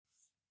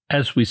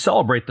As we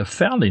celebrate the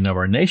founding of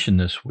our nation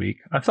this week,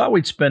 I thought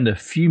we'd spend a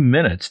few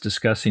minutes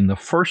discussing the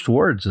first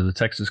words of the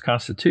Texas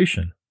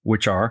Constitution,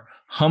 which are,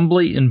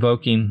 "Humbly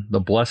invoking the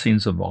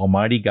blessings of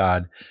Almighty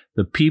God,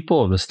 the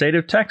people of the state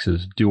of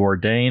Texas do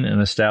ordain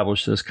and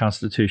establish this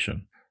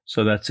Constitution."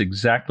 So that's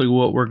exactly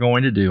what we're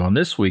going to do on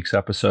this week's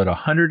episode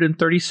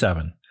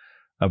 137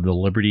 of the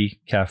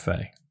Liberty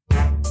Cafe.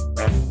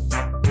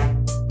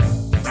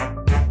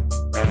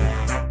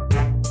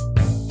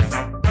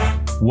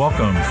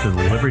 Welcome to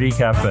the Liberty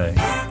Cafe,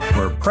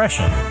 where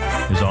oppression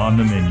is on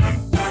the menu.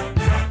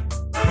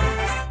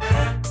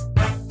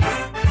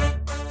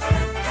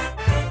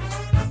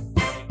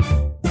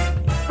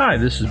 Hi,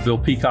 this is Bill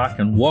Peacock,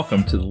 and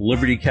welcome to the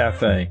Liberty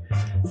Cafe.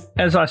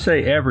 As I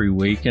say every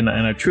week, and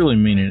I truly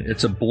mean it,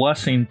 it's a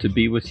blessing to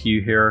be with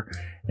you here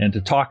and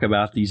to talk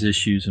about these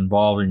issues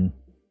involving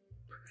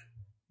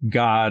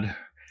God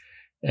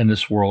and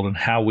this world and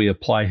how we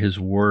apply His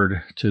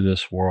Word to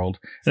this world.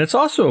 And it's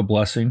also a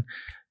blessing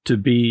to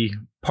be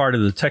part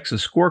of the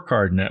Texas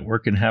Scorecard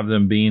Network and have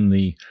them being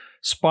the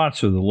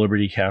sponsor of the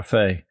Liberty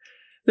Cafe.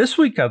 This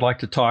week, I'd like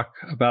to talk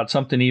about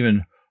something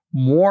even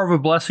more of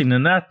a blessing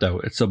than that, though.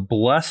 It's a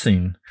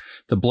blessing,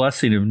 the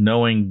blessing of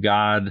knowing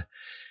God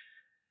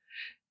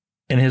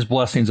and His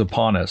blessings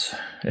upon us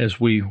as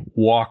we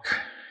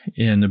walk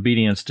in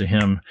obedience to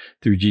Him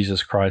through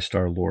Jesus Christ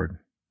our Lord.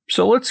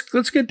 So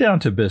let's get down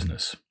to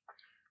business,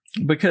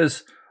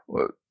 because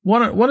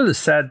one of the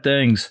sad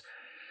things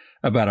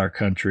about our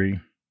country,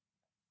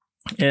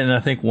 and I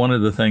think one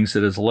of the things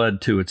that has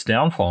led to its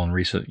downfall in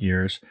recent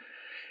years,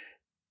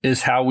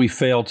 is how we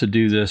fail to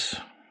do this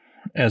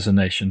as a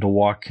nation, to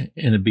walk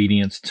in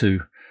obedience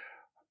to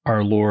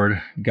our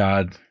Lord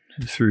God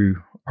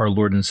through our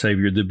Lord and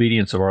Savior, the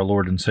obedience of our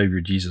Lord and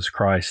Savior Jesus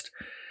Christ.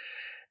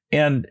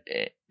 And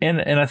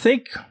I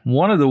think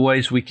one of the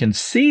ways we can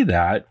see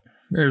that,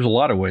 there's a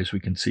lot of ways we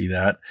can see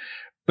that,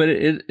 but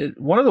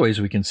one of the ways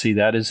we can see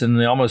that is in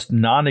the almost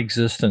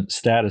non-existent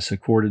status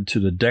accorded to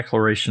the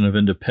Declaration of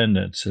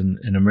Independence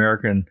in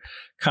American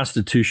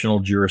constitutional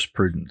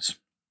jurisprudence,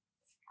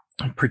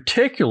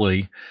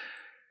 particularly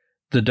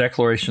the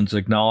Declaration's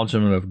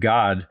acknowledgement of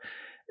God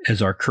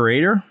as our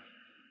Creator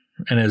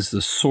and as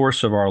the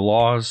source of our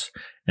laws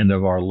and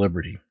of our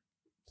liberty.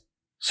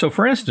 So,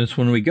 for instance,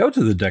 when we go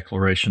to the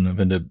Declaration of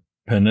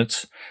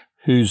Independence,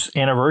 whose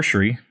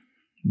anniversary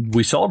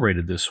we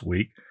celebrated this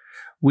week,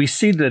 we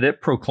see that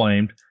it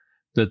proclaimed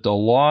that the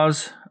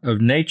laws of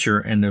nature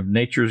and of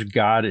nature's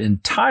God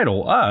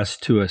entitle us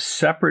to a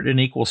separate and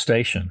equal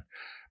station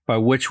by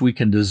which we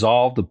can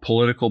dissolve the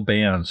political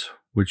bands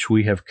which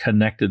we have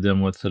connected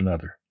them with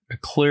another. A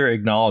clear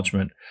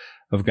acknowledgement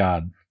of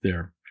God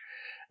there.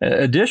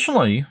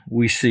 Additionally,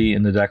 we see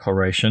in the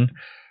Declaration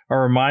a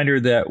reminder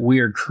that we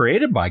are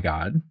created by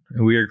God,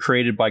 and we are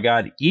created by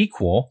God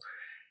equal,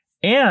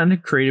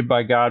 and created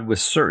by God with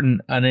certain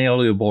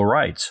unalienable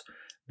rights,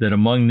 that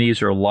among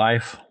these are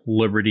life,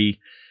 liberty,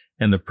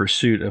 and the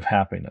pursuit of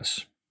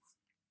happiness.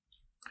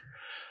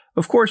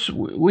 Of course,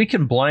 we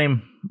can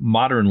blame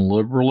modern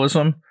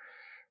liberalism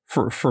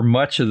for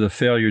much of the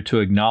failure to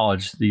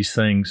acknowledge these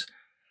things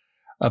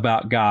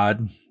about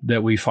God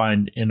that we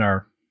find in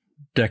our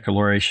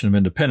Declaration of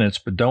Independence,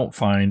 but don't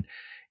find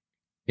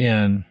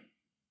in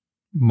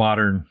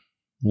modern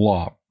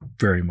law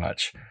very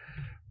much.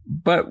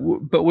 But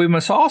we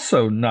must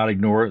also not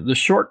ignore the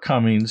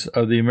shortcomings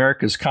of the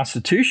America's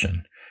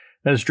Constitution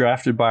as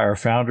drafted by our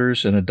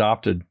founders and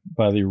adopted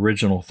by the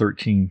original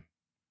 13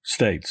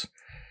 states.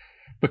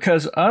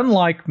 Because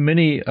unlike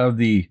many of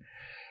the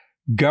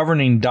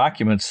governing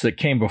documents that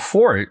came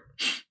before it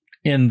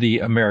in the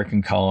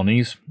American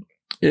colonies,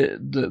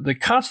 the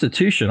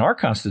Constitution, our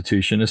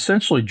Constitution,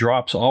 essentially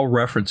drops all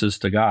references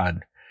to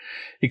God,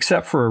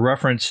 except for a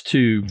reference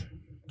to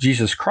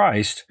Jesus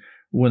Christ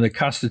when the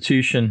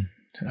Constitution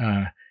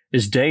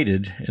is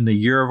dated in the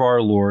year of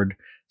our Lord,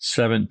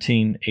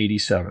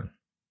 1787.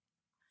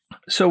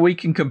 So we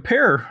can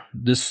compare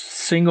this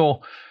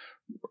single,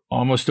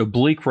 almost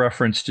oblique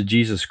reference to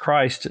Jesus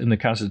Christ in the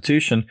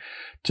Constitution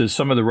to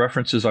some of the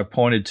references I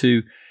pointed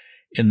to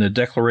in the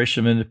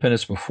Declaration of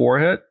Independence before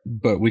it,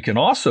 but we can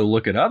also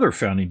look at other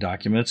founding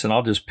documents, and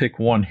I'll just pick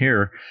one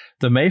here,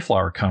 the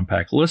Mayflower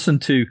Compact. Listen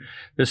to,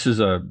 this is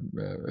a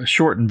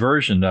shortened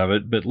version of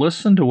it, but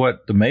listen to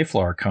what the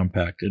Mayflower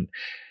Compact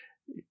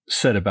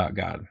said about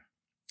God.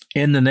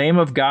 "In the name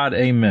of God,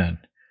 amen.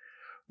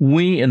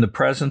 We, in the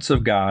presence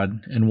of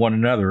God and one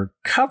another,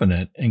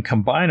 covenant and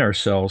combine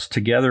ourselves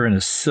together in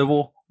a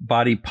civil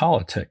body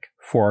politic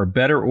for our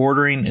better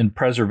ordering and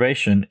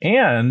preservation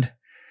and,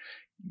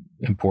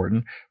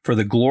 important, for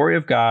the glory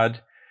of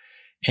God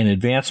and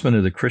advancement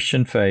of the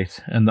Christian faith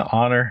and the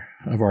honor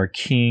of our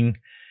King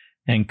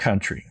and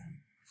country."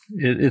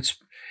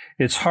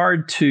 It's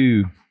hard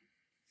to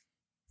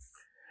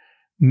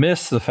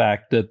miss the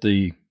fact that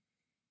the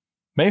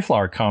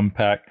Mayflower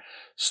Compact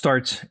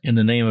starts in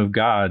the name of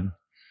God,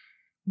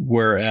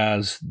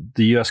 whereas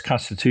the U.S.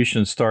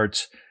 Constitution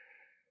starts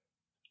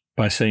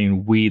by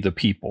saying "we the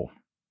people."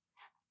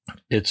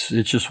 It's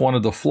just one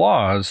of the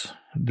flaws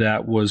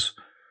that was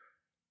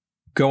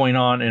going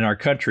on in our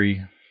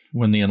country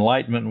when the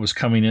Enlightenment was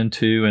coming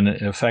into and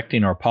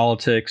affecting our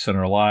politics and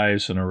our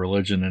lives and our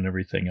religion and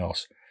everything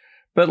else.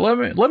 But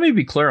let me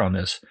be clear on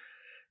this.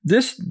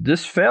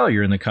 This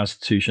failure in the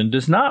Constitution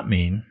does not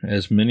mean,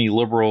 as many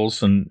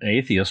liberals and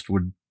atheists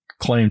would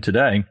claim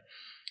today,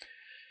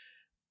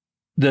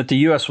 that the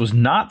U.S. was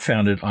not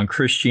founded on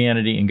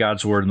Christianity and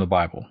God's Word in the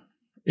Bible.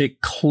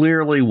 It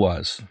clearly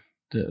was.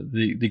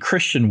 The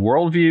Christian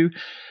worldview,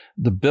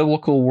 the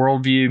biblical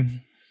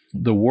worldview,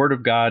 the Word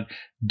of God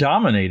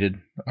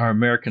dominated our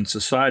American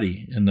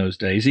society in those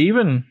days,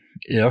 even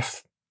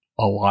if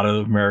a lot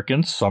of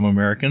Americans, some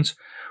Americans,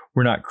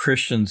 were not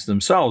Christians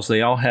themselves.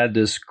 They all had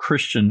this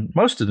Christian,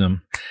 most of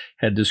them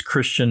had this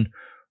Christian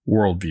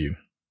worldview.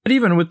 But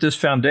even with this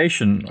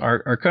foundation,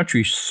 our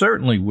country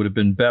certainly would have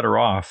been better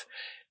off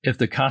if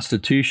the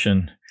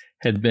Constitution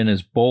had been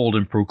as bold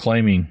in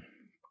proclaiming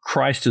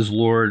Christ as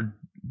Lord,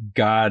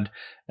 God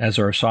as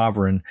our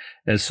sovereign,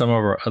 as some of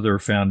our other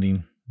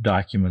founding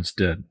documents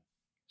did.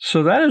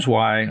 So that is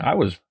why I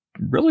was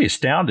really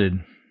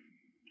astounded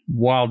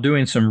while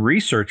doing some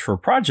research for a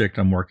project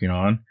I'm working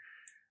on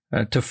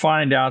to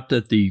find out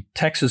that the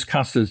Texas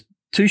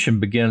Constitution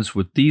begins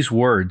with these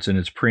words in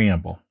its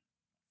preamble.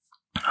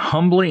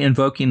 Humbly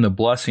invoking the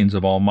blessings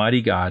of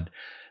Almighty God,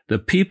 the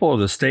people of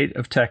the state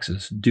of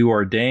Texas do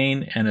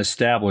ordain and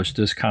establish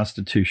this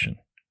Constitution.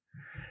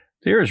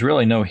 There is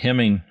really no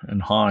hemming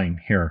and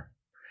hawing here.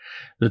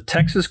 The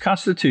Texas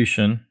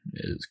Constitution,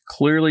 it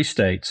clearly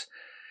states,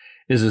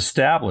 is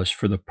established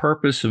for the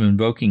purpose of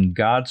invoking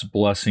God's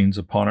blessings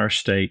upon our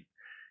state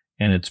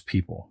and its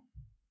people.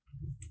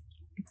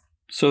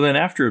 So then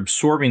after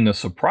absorbing the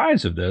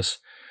surprise of this,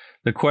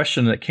 the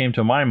question that came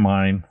to my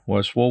mind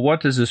was, well,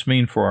 what does this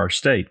mean for our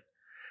state?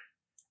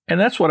 And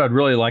that's what I'd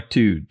really like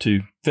to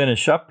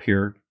finish up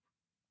here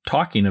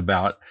talking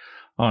about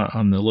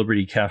on the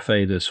Liberty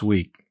Cafe this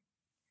week.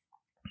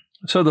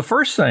 So the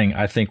first thing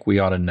I think we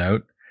ought to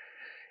note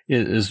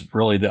is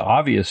really the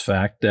obvious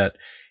fact that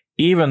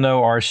even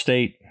though our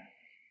state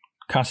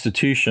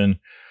constitution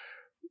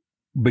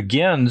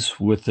begins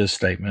with this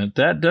statement,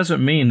 that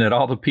doesn't mean that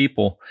all the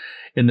people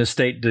in the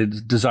state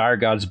desire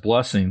God's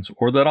blessings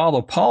or that all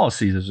the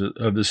policies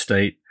of the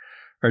state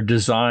are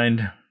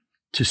designed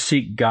to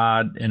seek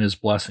God and His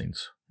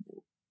blessings.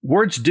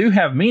 Words do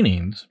have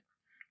meanings,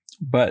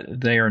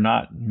 but they are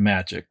not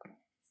magic.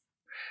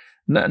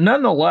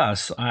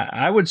 Nonetheless,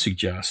 I would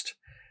suggest,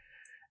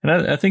 and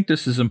I think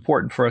this is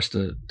important for us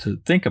to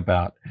think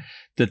about,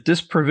 that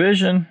this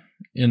provision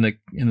in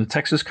the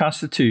Texas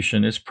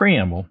Constitution, its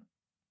preamble,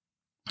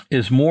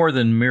 is more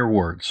than mere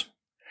words.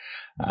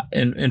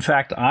 In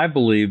fact, I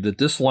believe that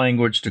this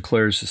language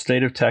declares the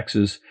state of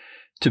Texas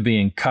to be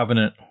in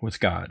covenant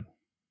with God.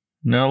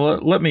 Now,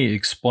 let me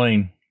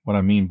explain what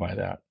I mean by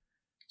that.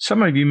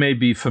 Some of you may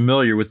be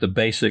familiar with the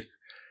basic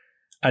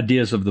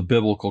ideas of the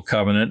biblical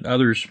covenant.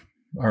 Others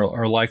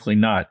are likely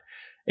not.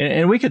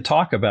 And we could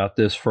talk about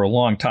this for a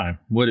long time,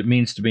 what it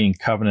means to be in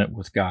covenant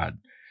with God,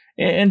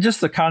 and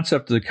just the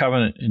concept of the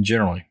covenant in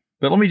general.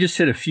 But let me just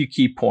hit a few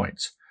key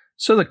points.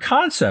 So the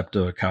concept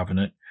of a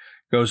covenant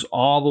goes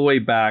all the way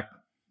back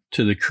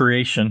to the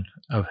creation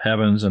of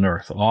heavens and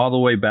earth, all the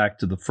way back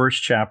to the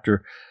first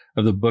chapter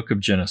of the book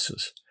of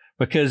Genesis.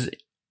 Because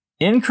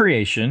in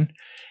creation,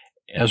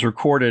 as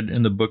recorded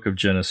in the book of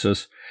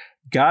Genesis,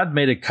 God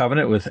made a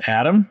covenant with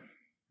Adam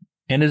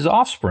and his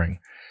offspring,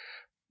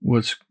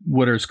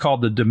 what is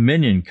called the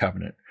dominion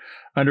covenant,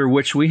 under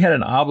which we had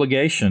an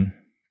obligation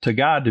to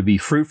God to be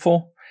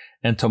fruitful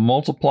and to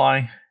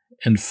multiply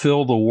and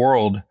fill the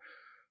world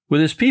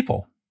with His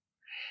people.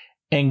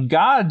 And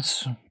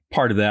God's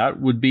part of that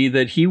would be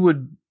that He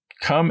would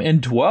come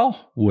and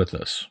dwell with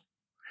us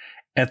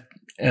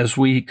as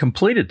we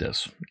completed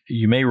this.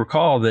 You may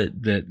recall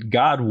that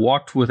God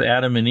walked with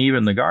Adam and Eve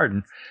in the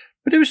garden,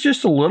 but it was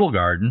just a little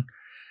garden.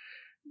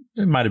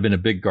 It might have been a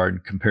big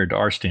garden compared to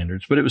our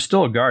standards, but it was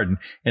still a garden.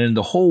 And then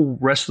the whole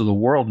rest of the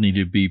world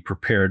needed to be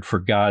prepared for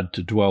God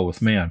to dwell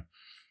with man.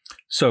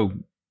 So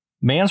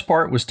man's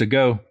part was to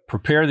go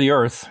prepare the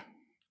earth,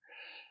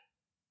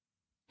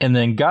 and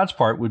then God's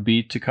part would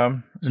be to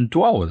come and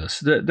dwell with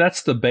us.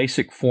 That's the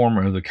basic form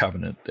of the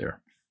covenant there.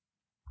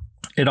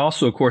 It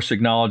also, of course,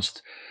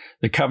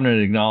 the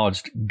covenant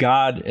acknowledged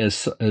God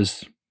as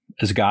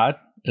God,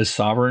 as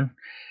sovereign,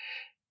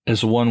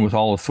 as the one with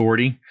all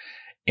authority,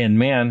 and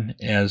man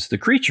as the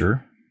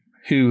creature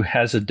who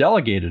has a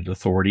delegated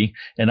authority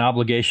and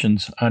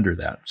obligations under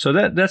that. So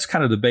that's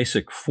kind of the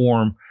basic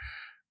form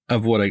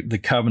of what the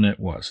covenant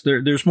was.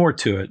 There's more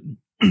to it,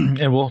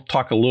 and we'll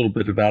talk a little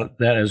bit about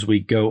that as we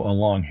go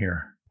along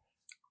here.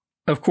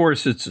 Of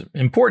course, it's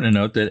important to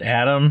note that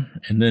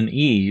Adam and then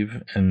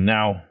Eve, and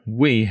now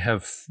we,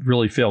 have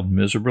really failed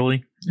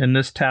miserably in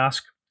this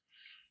task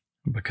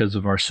because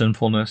of our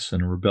sinfulness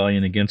and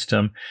rebellion against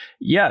Him.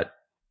 Yet,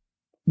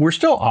 we're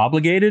still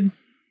obligated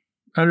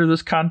under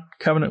this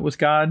covenant with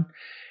God,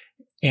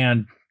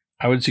 and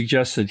I would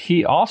suggest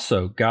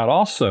that God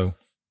also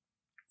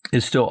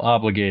is still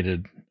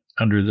obligated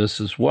under this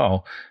as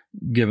well,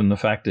 given the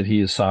fact that He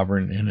is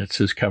sovereign and it's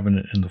His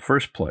covenant in the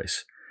first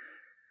place.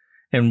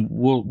 And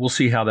we'll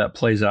see how that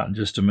plays out in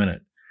just a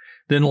minute.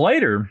 Then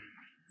later,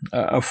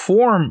 a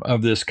form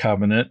of this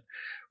covenant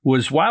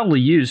was widely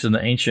used in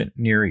the ancient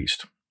Near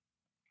East,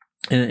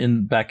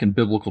 back in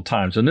biblical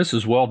times. And this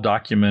is well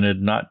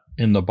documented, not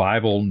in the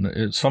Bible,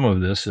 some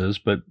of this is,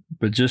 but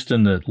just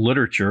in the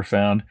literature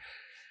found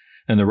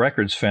and the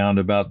records found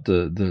about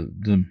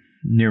the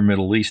near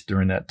Middle East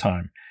during that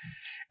time.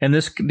 And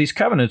these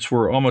covenants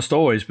were almost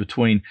always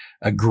between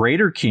a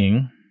greater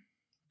king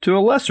to a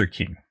lesser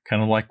king,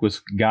 kind of like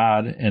with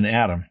God and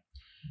Adam,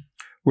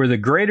 where the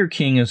greater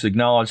king is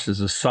acknowledged as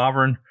a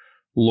sovereign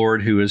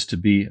Lord who is to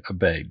be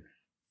obeyed.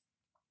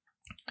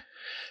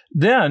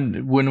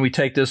 Then, when we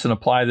take this and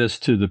apply this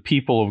to the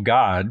people of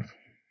God,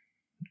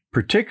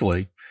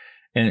 particularly,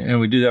 and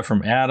we do that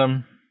from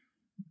Adam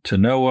to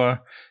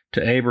Noah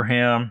to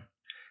Abraham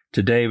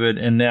to David,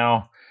 and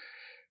now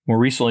more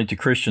recently to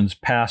Christians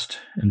past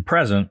and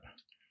present,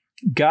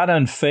 God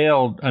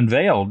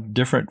unveiled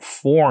different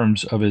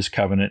forms of his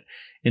covenant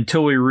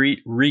until we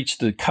reach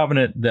the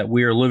covenant that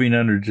we are living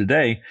under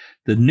today,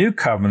 the new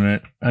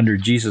covenant under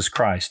Jesus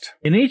Christ.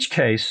 In each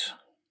case,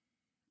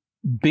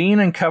 being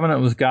in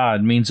covenant with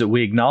God means that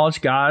we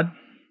acknowledge God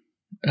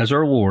as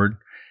our Lord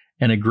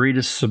and agree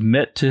to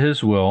submit to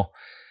his will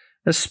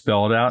as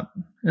spelled out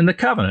in the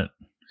covenant.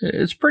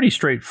 It's pretty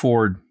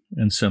straightforward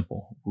and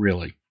simple,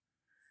 really.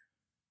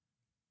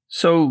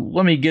 So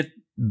let me get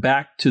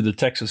back to the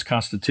Texas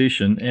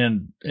Constitution.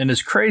 And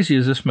as crazy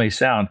as this may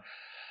sound,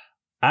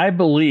 I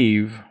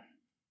believe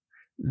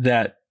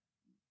that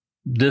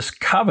this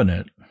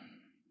covenant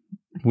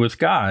with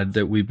God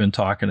that we've been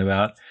talking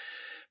about,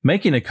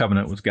 making a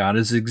covenant with God,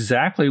 is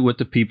exactly what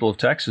the people of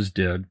Texas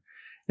did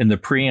in the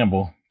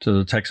preamble to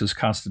the Texas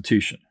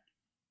Constitution,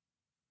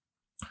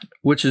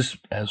 which is,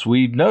 as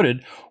we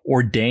noted,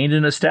 ordained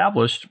and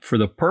established for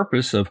the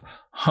purpose of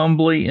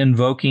humbly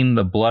invoking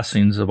the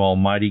blessings of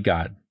Almighty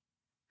God.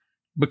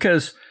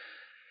 Because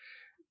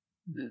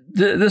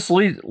this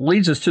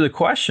leads us to the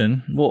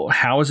question, well,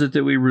 how is it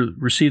that we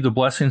receive the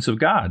blessings of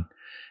God?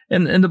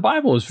 And the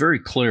Bible is very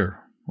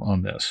clear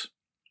on this.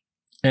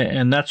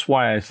 And that's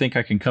why I think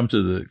I can come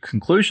to the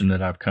conclusion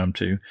that I've come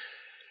to,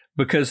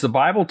 because the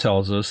Bible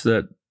tells us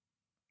that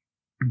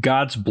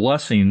God's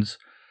blessings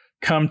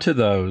come to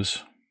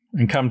those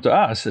and come to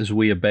us as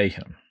we obey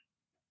him.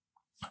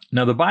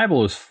 Now, the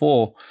Bible is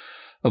full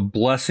of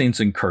blessings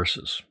and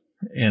curses,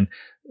 and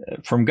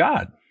from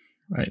God,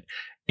 right?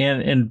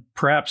 And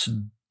perhaps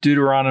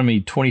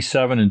Deuteronomy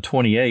 27 and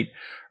 28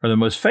 are the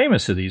most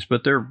famous of these,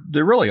 but they're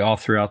really all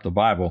throughout the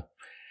Bible.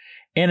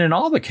 And in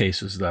all the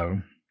cases,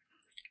 though,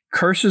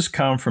 curses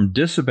come from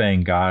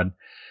disobeying God,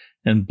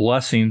 and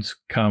blessings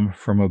come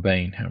from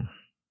obeying him.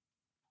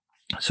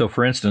 So,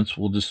 for instance,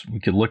 we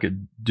could look at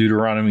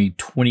Deuteronomy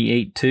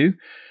 28:2,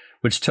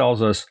 which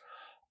tells us,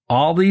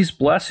 all these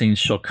blessings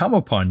shall come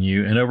upon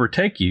you and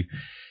overtake you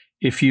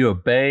if you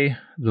obey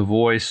the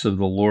voice of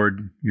the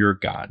Lord your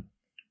God.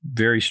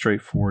 Very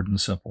straightforward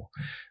and simple.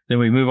 Then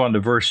we move on to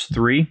verse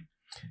 3,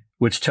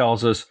 which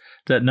tells us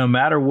that no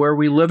matter where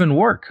we live and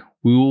work,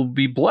 we will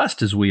be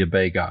blessed as we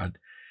obey God.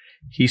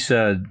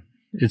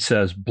 It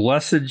says,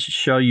 blessed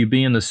shall you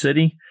be in the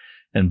city,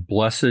 and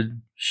blessed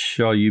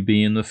shall you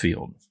be in the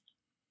field.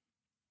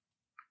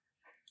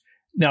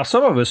 Now,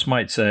 some of us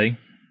might say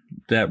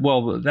that,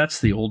 well,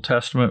 that's the Old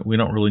Testament. We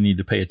don't really need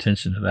to pay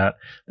attention to that.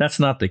 That's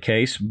not the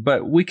case,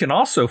 but we can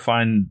also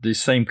find the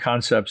same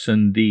concepts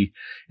in the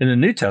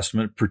New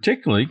Testament,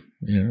 particularly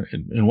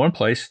in one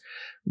place,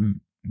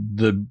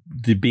 the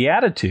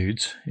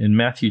Beatitudes in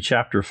Matthew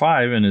chapter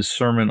 5 in his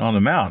Sermon on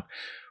the Mount,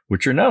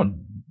 which are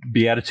known.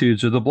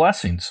 Beatitudes are the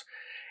blessings.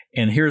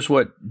 And here's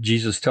what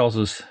Jesus tells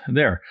us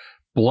there.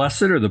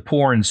 Blessed are the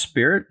poor in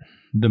spirit,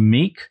 the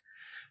meek,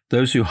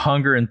 those who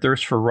hunger and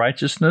thirst for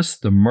righteousness,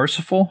 the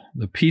merciful,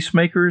 the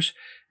peacemakers,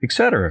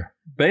 etc.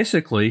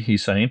 Basically,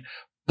 he's saying,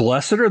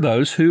 blessed are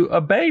those who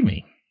obey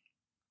me.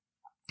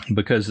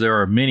 Because there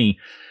are many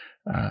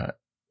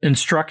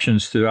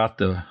instructions throughout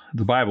the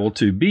Bible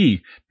to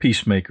be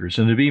peacemakers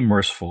and to be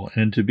merciful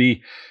and to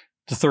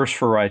thirst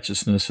for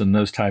righteousness and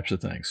those types of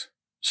things.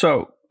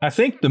 So I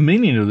think the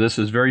meaning of this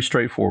is very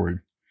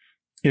straightforward.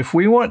 If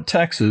we want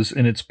Texas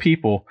and its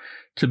people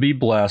to be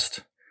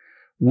blessed,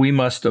 we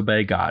must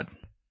obey God.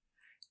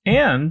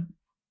 And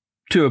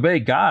to obey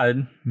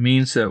God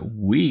means that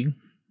we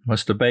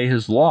must obey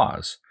his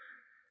laws.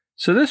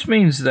 So this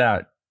means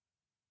that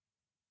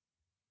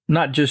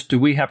not just do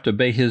we have to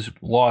obey his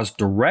laws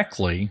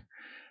directly,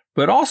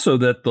 but also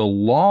that the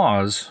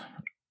laws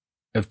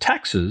of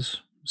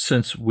Texas,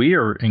 since we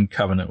are in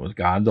covenant with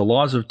God, the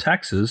laws of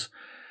Texas,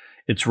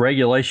 its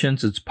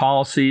regulations, its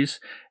policies,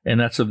 and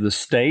that's of the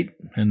state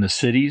and the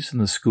cities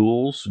and the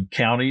schools and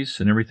counties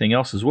and everything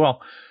else as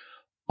well,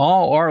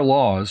 all our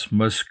laws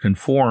must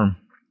conform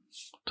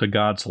to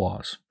God's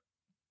laws.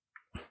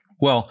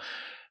 Well,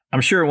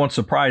 I'm sure it won't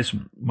surprise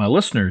my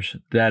listeners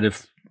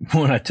that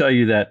when I tell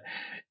you that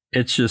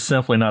it's just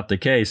simply not the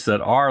case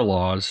that our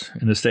laws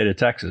in the state of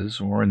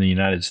Texas or in the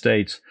United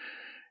States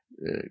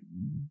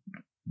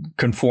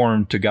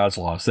conform to God's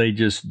laws. They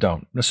just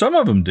don't. Now, some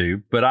of them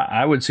do, but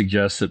I would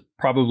suggest that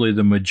probably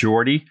the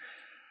majority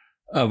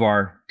of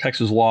our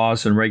Texas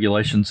laws and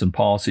regulations and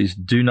policies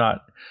do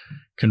not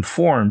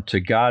conform to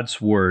God's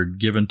word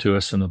given to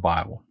us in the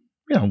Bible.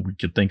 We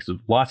could think of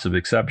lots of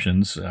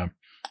exceptions,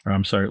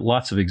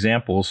 lots of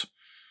examples.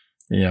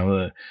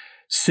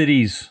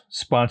 Cities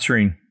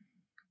sponsoring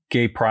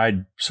gay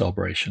pride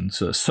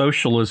celebrations,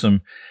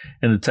 socialism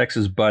in the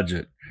Texas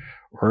budget,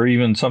 or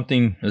even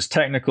something as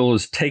technical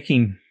as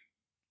taking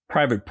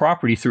private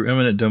property through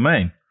eminent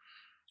domain.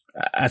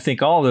 I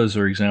think all those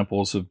are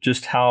examples of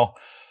just how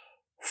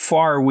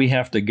far we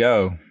have to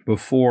go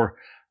before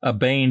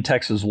obeying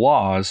Texas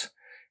laws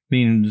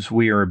means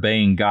we are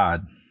obeying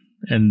God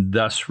and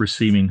thus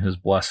receiving his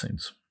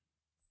blessings.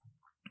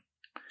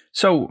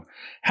 So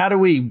how do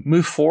we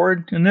move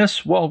forward in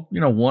this? Well,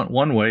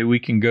 one way we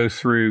can go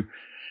through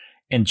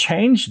and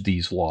change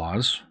these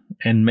laws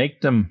and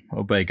make them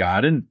obey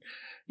God. And,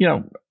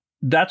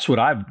 that's what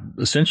I've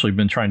essentially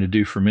been trying to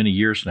do for many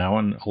years now.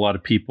 And a lot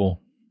of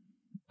people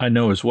I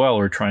know as well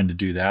are trying to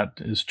do that,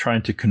 is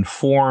trying to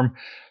conform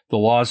the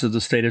laws of the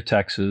state of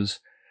Texas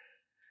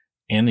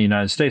and the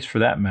United States for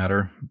that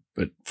matter,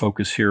 but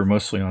focus here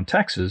mostly on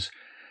Texas,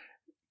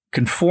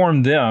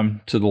 conform them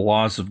to the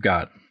laws of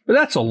God. But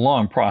that's a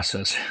long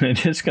process.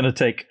 It's going to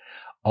take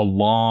a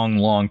long,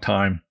 long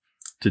time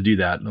to do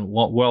that,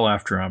 well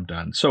after I'm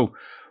done. So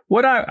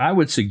what I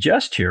would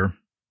suggest here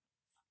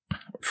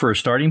for a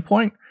starting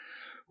point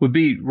would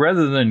be,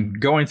 rather than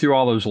going through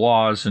all those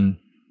laws and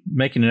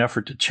making an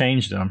effort to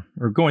change them,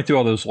 or going through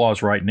all those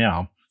laws right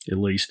now, at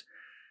least,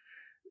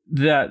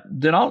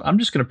 I'm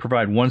just going to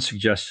provide one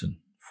suggestion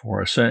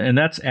for us, and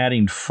that's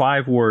adding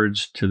 5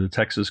 words to the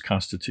Texas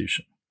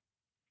Constitution.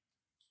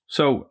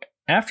 So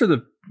after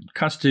the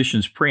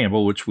Constitution's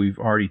preamble, which we've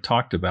already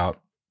talked about,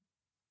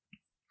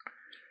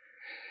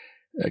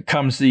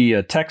 comes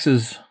the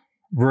Texas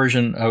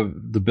version of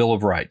the Bill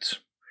of Rights.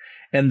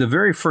 And the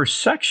very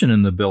first section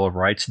in the Bill of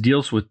Rights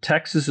deals with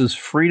Texas's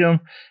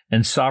freedom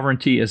and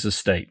sovereignty as a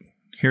state.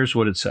 Here's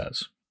what it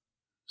says.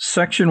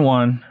 Section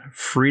 1,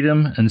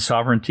 Freedom and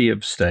Sovereignty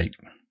of State.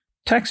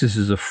 Texas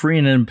is a free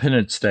and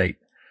independent state,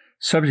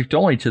 subject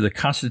only to the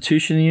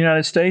Constitution of the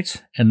United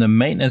States and the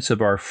maintenance of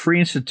our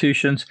free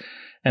institutions,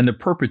 and the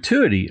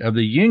perpetuity of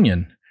the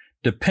Union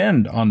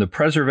depend on the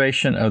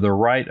preservation of the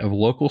right of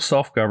local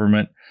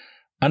self-government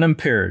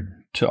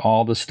unimpaired to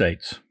all the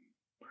states.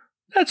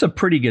 That's a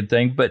pretty good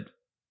thing, but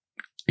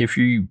if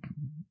you've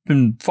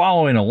been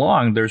following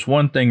along, there's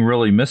one thing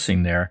really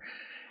missing there.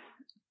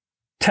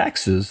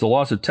 Texas, the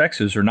laws of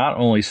Texas, are not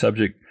only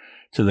subject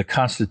to the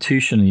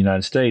Constitution of the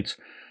United States,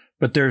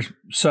 but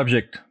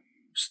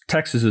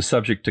Texas is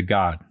subject to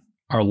God.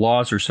 Our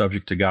laws are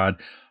subject to God.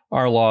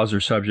 Our laws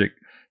are subject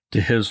to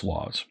his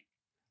laws.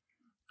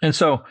 And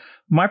so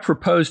my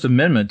proposed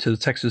amendment to the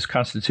Texas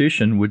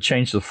Constitution would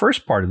change the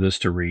first part of this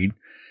to read,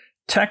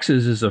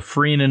 Texas is a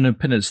free and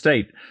independent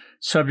state,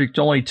 subject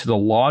only to the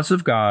laws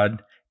of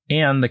God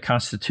and the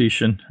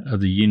Constitution of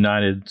the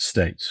United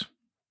States.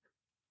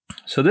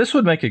 So this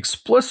would make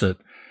explicit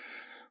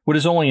what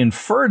is only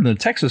inferred in the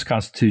Texas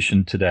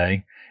Constitution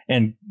today,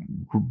 and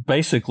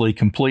basically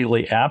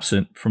completely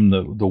absent from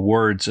the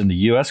words in the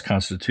U.S.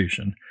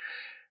 Constitution,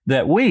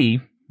 that we,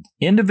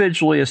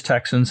 individually as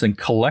Texans and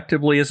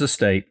collectively as a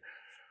state,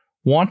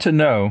 want to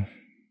know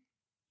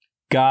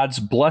God's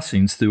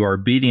blessings through our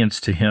obedience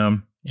to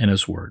him and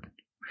his word.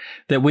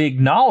 That we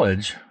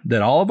acknowledge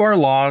that all of our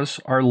laws,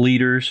 our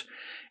leaders,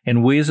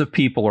 and we as a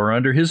people are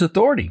under his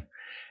authority,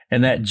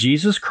 and that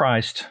Jesus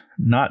Christ,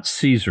 not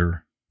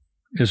Caesar,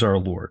 is our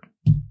Lord.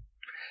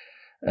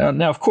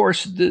 Now, of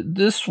course,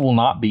 this will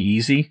not be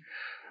easy.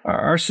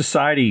 Our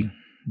society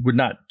would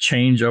not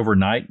change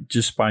overnight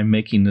just by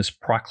making this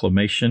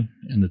proclamation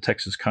in the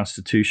Texas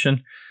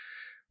Constitution.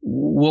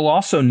 We'll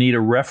also need a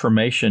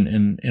reformation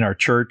in our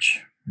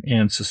church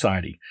and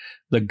society.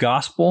 The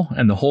gospel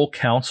and the whole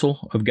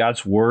counsel of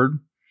God's word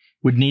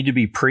would need to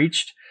be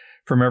preached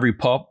from every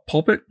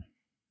pulpit.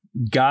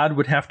 God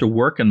would have to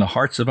work in the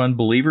hearts of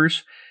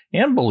unbelievers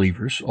and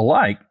believers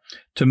alike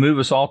to move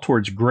us all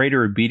towards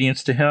greater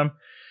obedience to him.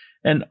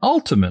 And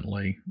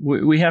ultimately,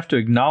 we have to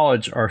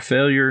acknowledge our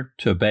failure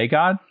to obey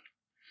God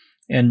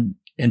and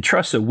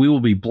trust that we will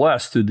be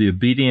blessed through the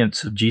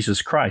obedience of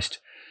Jesus Christ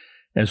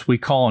as we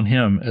call on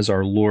him as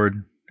our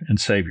Lord and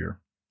Savior.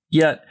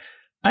 Yet,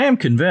 I am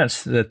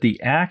convinced that the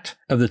act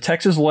of the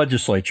Texas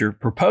legislature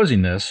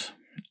proposing this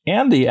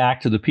and the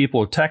act of the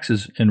people of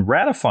Texas in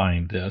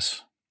ratifying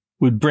this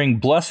would bring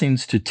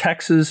blessings to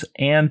Texas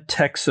and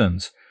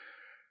Texans.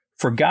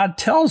 For God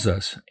tells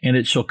us, and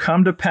it shall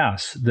come to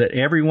pass that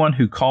everyone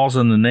who calls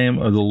on the name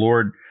of the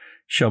Lord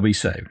shall be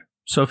saved.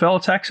 So, fellow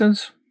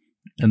Texans,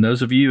 and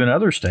those of you in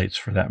other states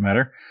for that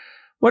matter,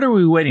 what are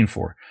we waiting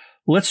for?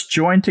 Let's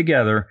join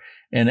together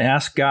and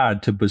ask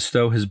God to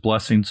bestow his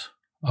blessings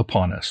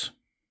upon us.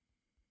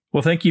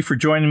 Well, thank you for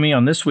joining me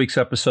on this week's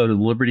episode of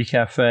the Liberty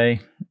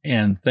Cafe,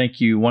 and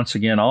thank you once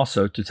again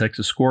also to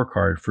Texas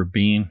Scorecard for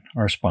being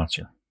our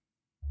sponsor.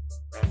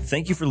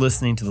 Thank you for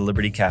listening to the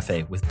Liberty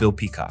Cafe with Bill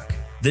Peacock.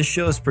 This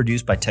show is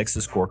produced by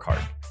Texas Scorecard.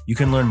 You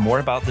can learn more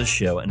about this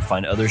show and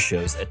find other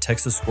shows at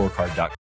texasscorecard.com.